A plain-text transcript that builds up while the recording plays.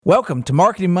Welcome to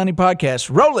Marketing Money Podcast.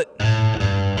 Roll it.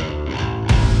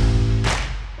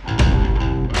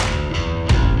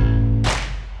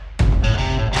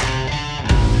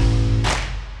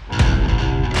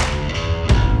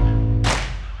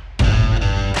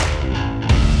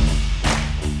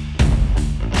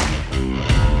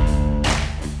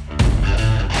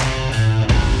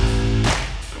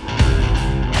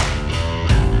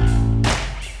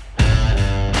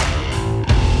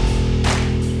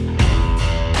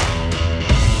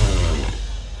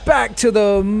 Back to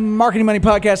the Marketing Money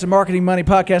Podcast at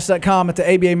marketingmoneypodcast.com at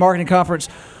the ABA Marketing Conference.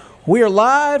 We are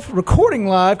live, recording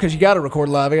live, because you got to record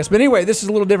live, I guess. But anyway, this is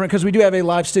a little different because we do have a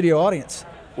live studio audience.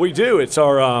 We do. It's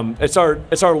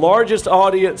our largest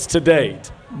audience to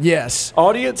date. Yes.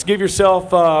 Audience, give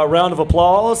yourself a round of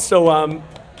applause. So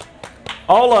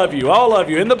all of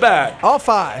you in the back. All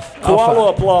five.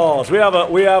 Koala applause. We have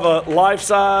a life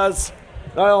size.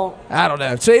 Well, I don't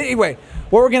know. So anyway,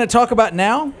 what we're going to talk about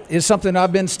now is something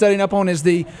I've been studying up on, is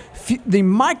the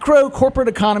micro corporate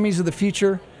economies of the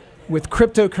future with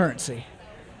cryptocurrency.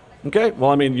 okay.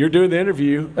 Well, I mean, you're doing the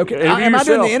interview. Okay. Am I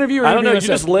doing the interview or I don't know. You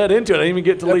myself? just led into it. I didn't even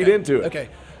get to lead into it.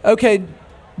 Okay,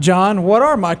 John, what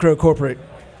are micro corporate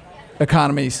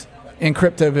economies in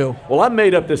Cryptoville? Well, I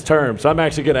made up this term, so I'm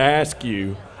actually going to ask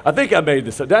you. I think I made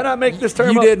this up. Did I make this term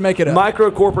You up? did make it up.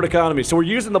 Micro corporate economy. So we're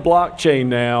using the blockchain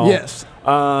now. Yes.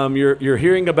 You're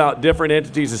hearing about different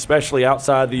entities, especially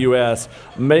outside the U.S.,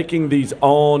 making these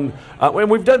own. And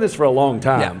we've done this for a long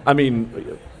time. Yeah. I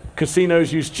mean,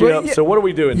 casinos use chips. Well, yeah. So what are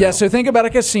we doing Yeah, now? so think about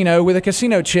a casino with a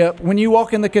casino chip. When you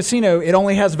walk in the casino, it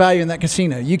only has value in that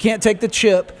casino. You can't take the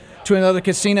chip to another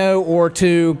casino or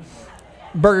to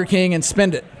Burger King and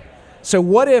spend it. So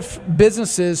what if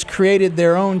businesses created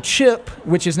their own chip,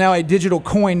 which is now a digital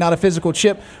coin, not a physical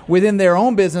chip, within their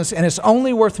own business, and it's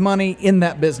only worth money in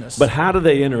that business? But how do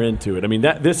they enter into it? I mean,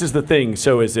 this is the thing.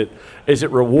 So is it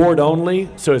reward only?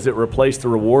 So is it replace the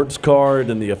rewards card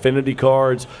and the affinity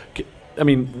cards? I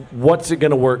mean, what's it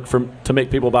going to work to make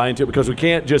people buy into it? Because we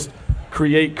can't just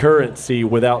create currency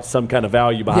without some kind of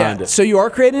value behind it. So you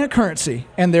are creating a currency,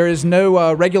 and there is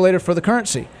no regulator for the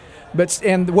currency.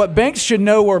 And what banks should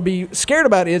know or be scared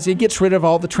about is it gets rid of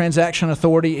all the transaction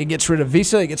authority. It gets rid of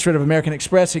Visa. It gets rid of American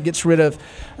Express. It gets rid of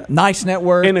NICE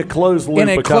Network. In a closed loop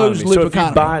economy. So if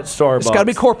you buy at Starbucks. It's got to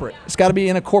be corporate. It's got to be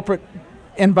in a corporate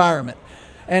environment.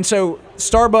 And so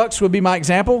Starbucks would be my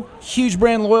example. Huge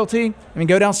brand loyalty. I mean,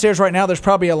 go downstairs right now, there's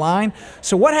probably a line.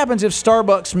 So what happens if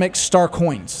Starbucks makes Star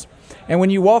Coins? And when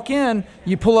you walk in,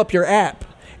 you pull up your app,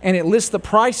 and it lists the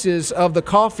prices of the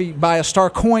coffee by a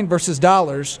Star Coin versus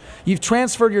dollars. You've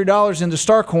transferred your dollars into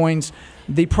Star Coins.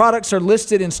 The products are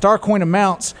listed in Star Coin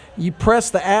amounts. You press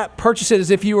the app, purchase it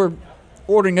as if you were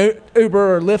ordering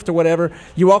Uber or Lyft or whatever.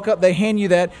 You walk up, they hand you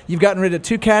that. You've gotten rid of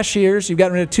 2 cashiers. You've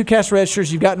gotten rid of 2 cash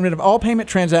registers. You've gotten rid of all payment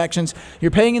transactions.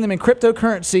 You're paying them in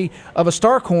cryptocurrency of a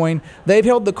Star Coin. They've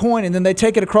held the coin, and then they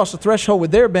take it across the threshold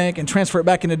with their bank and transfer it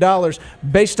back into dollars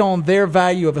based on their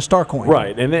value of a Star Coin.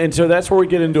 Right, and so that's where we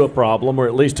get into a problem, or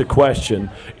at least a question,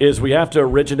 is we have to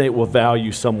originate with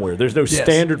value somewhere. There's no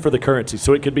standard for the currency.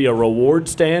 So it could be a reward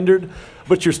standard,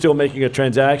 but you're still making a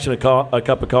transaction. A cup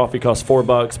of coffee costs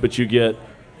 $4, but you get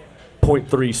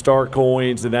 0.3 Star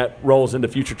Coins, and that rolls into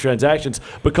future transactions,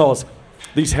 because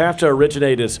these have to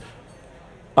originate as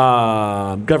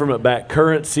government-backed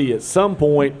currency at some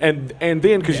point, and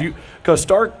then because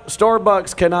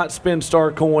Starbucks cannot spend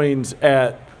Star Coins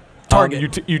at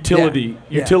Target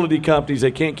utility companies.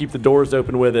 They can't keep the doors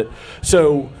open with it.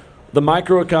 So the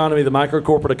microeconomy, the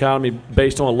micro-corporate economy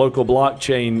based on a local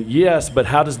blockchain, yes, but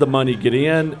how does the money get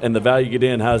in and the value get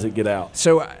in? How does it get out?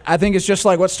 So I think it's just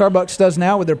like what Starbucks does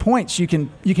now with their points. You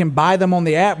can buy them on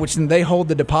the app, which then they hold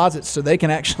the deposits, so they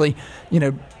can actually,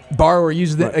 borrow or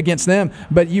use it against them.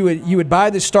 But you would buy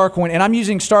this Star Coin, and I'm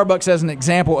using Starbucks as an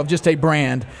example of just a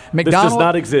brand. This does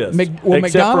not exist.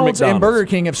 McDonald's and Burger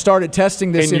King have started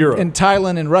testing this in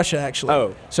Thailand and Russia, actually.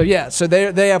 Oh. So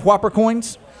they have Whopper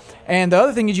coins. And the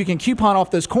other thing is you can coupon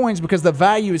off those coins because the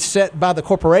value is set by the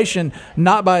corporation,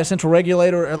 not by a central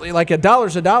regulator. Like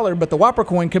 $1's a dollar, but the Whopper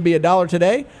coin could be $1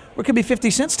 today, or it could be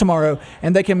 50 cents tomorrow,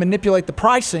 and they can manipulate the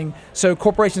pricing. So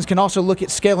corporations can also look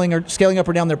at scaling up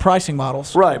or down their pricing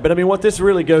models. Right, but I mean, what this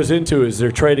really goes into is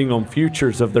they're trading on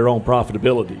futures of their own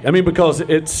profitability. I mean, because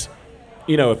it's,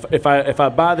 if I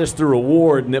buy this through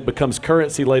reward and it becomes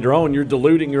currency later on, you're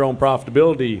diluting your own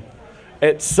profitability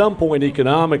at some point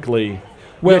economically.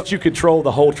 Well, yet you control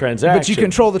the whole transaction. But you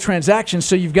control the transaction,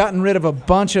 so you've gotten rid of a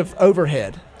bunch of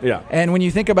overhead. Yeah. And when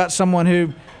you think about someone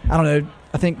who, I don't know,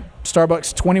 I think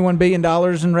Starbucks $21 billion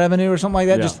in revenue or something like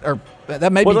that. Yeah. Just or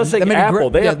that may Well, be. let's take that may be Apple.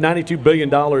 great. They have $92 billion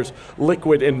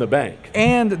liquid in the bank.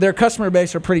 And their customer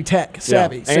base are pretty tech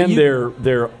savvy. Yeah. So And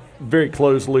they're very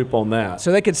closed loop on that.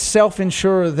 So they could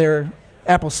self-insure their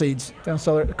Apple seeds. Call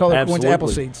their coins Apple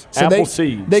seeds. So Apple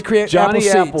seeds. They create Johnny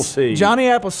Apple Appleseed. seeds. Johnny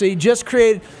Appleseed just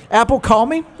created Apple. Call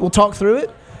me. We'll talk through it.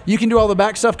 You can do all the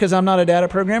back stuff because I'm not a data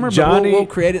programmer, but we'll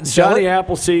create it and sell Johnny it.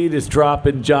 Appleseed is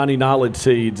dropping Johnny Knowledge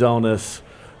seeds on us,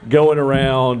 going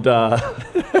around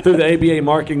through the ABA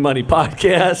Marketing Money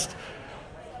Podcast,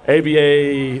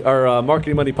 ABA or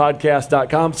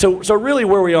marketingmoneypodcast.com. So really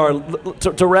where we are,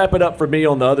 to wrap it up for me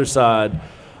on the other side,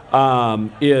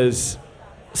 is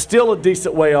still a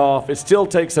decent way off. It still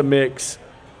takes a mix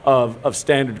of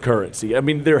standard currency. I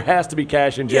mean, there has to be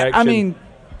cash injection. Yeah, I mean,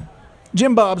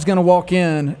 Jim Bob's going to walk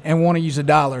in and want to use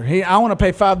 $1. I want to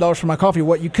pay $5 for my coffee.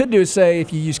 What you could do is say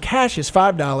if you use cash, it's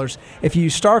 $5. If you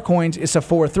use Star Coins, it's a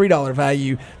 $4 or $3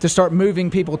 value to start moving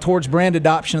people towards brand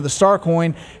adoption of the Star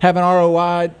Coin, have an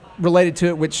ROI related to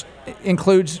it, which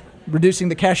includes reducing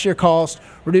the cashier cost,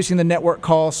 reducing the network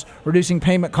costs, reducing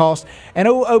payment costs. And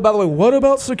by the way, what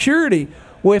about security?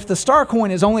 Well, if the Star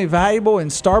Coin is only valuable in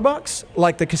Starbucks,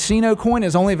 like the casino coin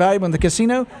is only valuable in the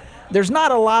casino, there's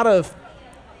not a lot of,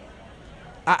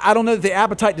 I don't know that the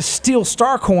appetite to steal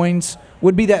Star Coins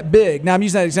would be that big. Now, I'm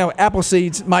using that example. Apple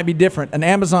seeds might be different. An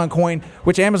Amazon coin,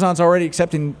 which Amazon's already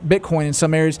accepting Bitcoin in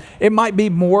some areas, it might be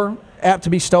more apt to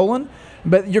be stolen,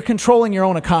 but you're controlling your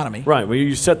own economy. Right. Well,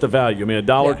 you set the value. I mean, a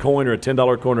dollar coin or a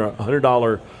 $10 coin or a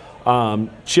 $100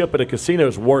 chip at a casino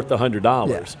is worth $100.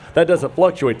 Yeah. That doesn't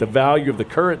fluctuate. The value of the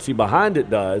currency behind it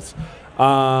does,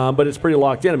 but it's pretty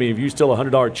locked in. I mean, if you steal a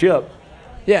 $100 chip,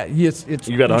 yeah, you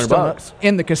got $100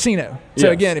 in the casino. So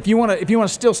Yes. again, if you want to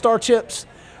steal Star chips,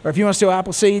 or if you want to steal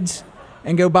Apple seeds,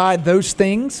 and go buy those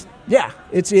things, yeah,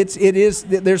 it is.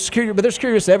 There's security, but there's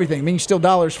security to everything. I mean, you steal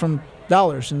dollars from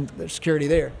dollars, and there's security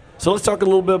there. So let's talk a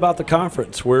little bit about the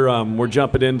conference. We're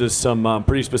jumping into some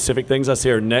pretty specific things. I see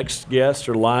our next guests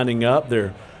are lining up.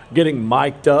 They're getting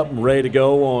mic'd up and ready to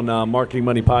go on Marketing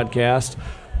Money Podcast.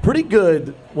 Pretty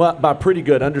good, well, by pretty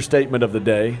good, understatement of the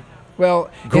day. Well,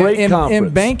 Great conference. in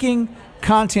banking,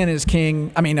 content is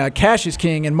king. I mean, cash is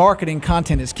king, and marketing,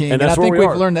 content is king. And I that's where think we we've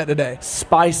are. learned that today.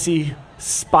 Spicy,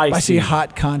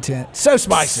 Hot content. So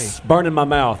spicy. burning my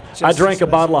mouth. Just I drank so a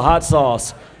bottle of hot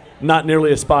sauce, not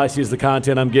nearly as spicy as the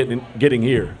content I'm getting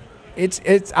here. It's.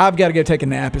 I've got to go take a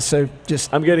nap. It's so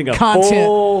just. I'm getting a content.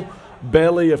 full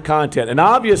belly of content, and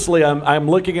obviously I'm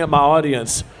looking at my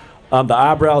audience. The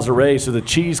eyebrows are raised, so the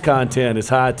cheese content is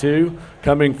high too,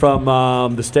 coming from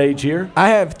the stage here. I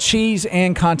have cheese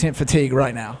and content fatigue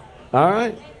right now. All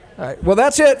right. All right. Well,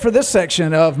 that's it for this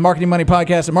section of Marketing Money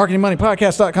Podcast at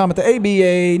marketingmoneypodcast.com at the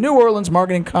ABA New Orleans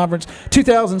Marketing Conference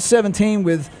 2017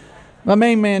 with my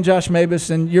main man, Josh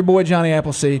Mabus, and your boy, Johnny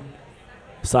Appleseed.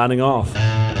 Signing off.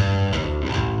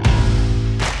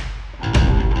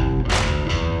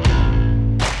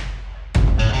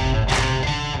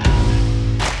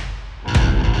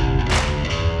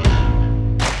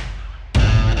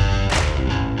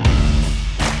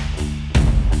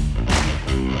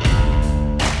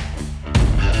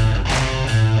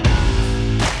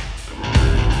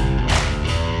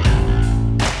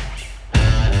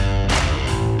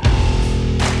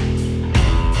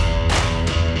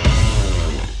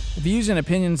 The views and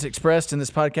opinions expressed in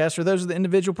this podcast are those of the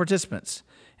individual participants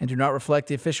and do not reflect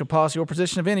the official policy or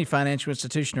position of any financial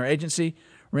institution or agency,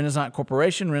 Renaissance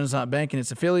Corporation, Renaissance Bank and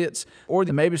its affiliates, or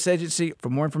the Mabus Agency. For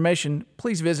more information,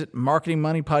 please visit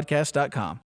marketingmoneypodcast.com.